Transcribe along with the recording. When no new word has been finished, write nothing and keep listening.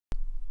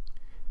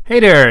Hey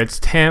there, it's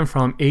Tam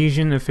from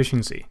Asian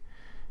Efficiency.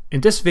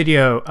 In this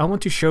video, I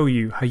want to show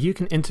you how you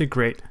can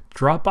integrate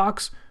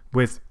Dropbox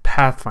with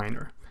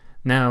Pathfinder.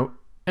 Now,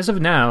 as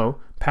of now,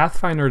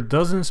 Pathfinder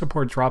doesn't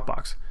support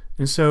Dropbox.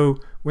 And so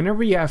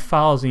whenever you have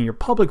files in your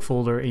public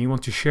folder and you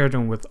want to share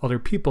them with other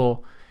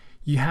people,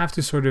 you have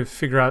to sort of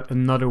figure out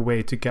another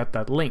way to get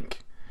that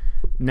link.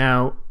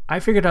 Now, I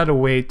figured out a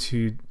way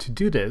to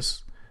do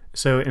this.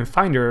 So in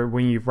Finder,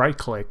 when you right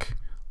click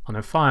on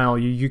a file,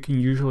 you can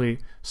usually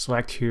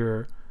select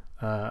here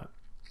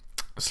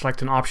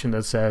select an option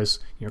that says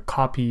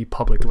copy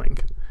public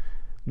link.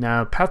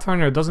 Now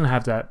Pathfinder doesn't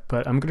have that,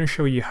 but I'm going to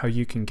show you how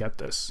you can get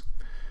this.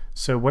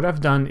 So what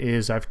I've done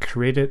is I've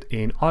created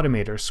an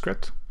automator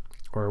script,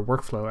 or a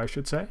workflow I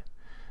should say.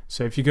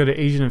 So if you go to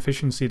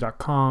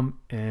asianefficiency.com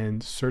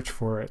and search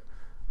for it,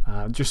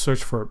 just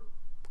search for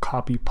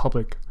copy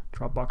public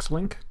Dropbox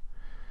link,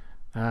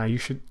 you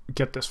should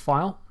get this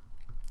file.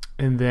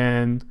 And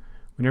then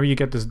whenever you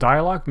get this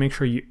dialog, make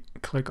sure you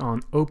click on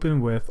Open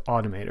with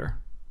Automator.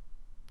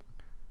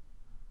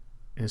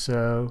 And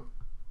so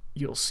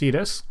you'll see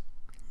this.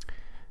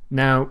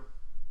 Now,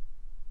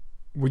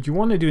 what you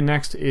want to do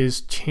next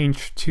is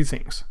change two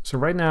things. So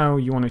right now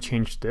you want to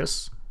change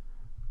this.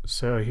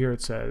 So here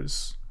it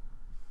says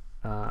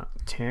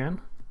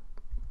tan.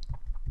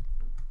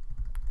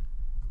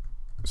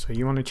 So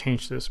you want to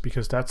change this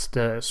because that's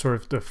the sort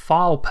of the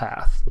file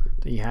path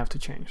that you have to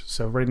change.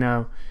 So right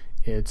now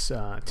it's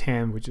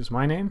tan, which is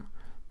my name,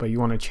 but you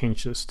want to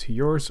change this to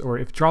yours, or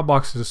if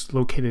Dropbox is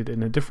located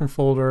in a different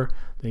folder,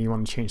 then you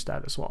want to change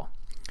that as well.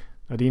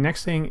 Now the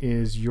next thing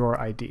is your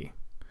ID.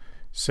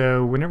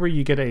 So whenever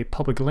you get a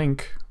public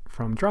link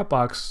from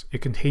Dropbox, it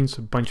contains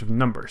a bunch of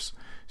numbers.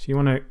 So you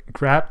want to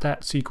grab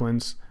that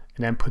sequence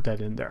and then put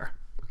that in there.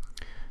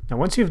 Now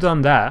once you've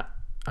done that,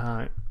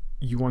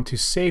 you want to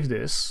save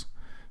this.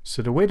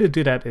 So the way to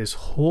do that is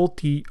hold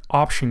the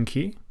Option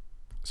key.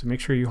 So make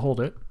sure you hold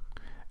it,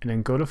 and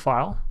then go to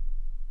File,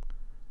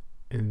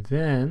 and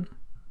then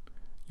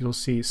you'll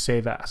see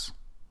Save As.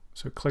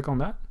 So click on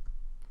that,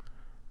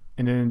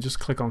 and then just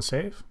click on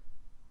Save.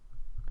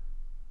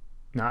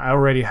 Now I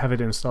already have it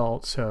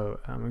installed, so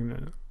I'm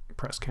going to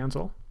press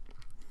Cancel.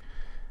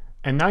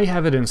 And now you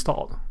have it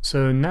installed.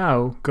 So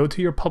now go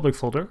to your public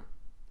folder,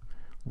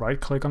 right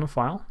click on the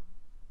file,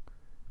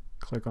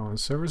 click on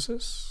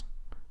Services,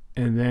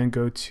 and then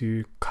go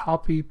to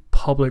Copy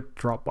Public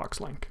Dropbox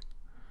Link.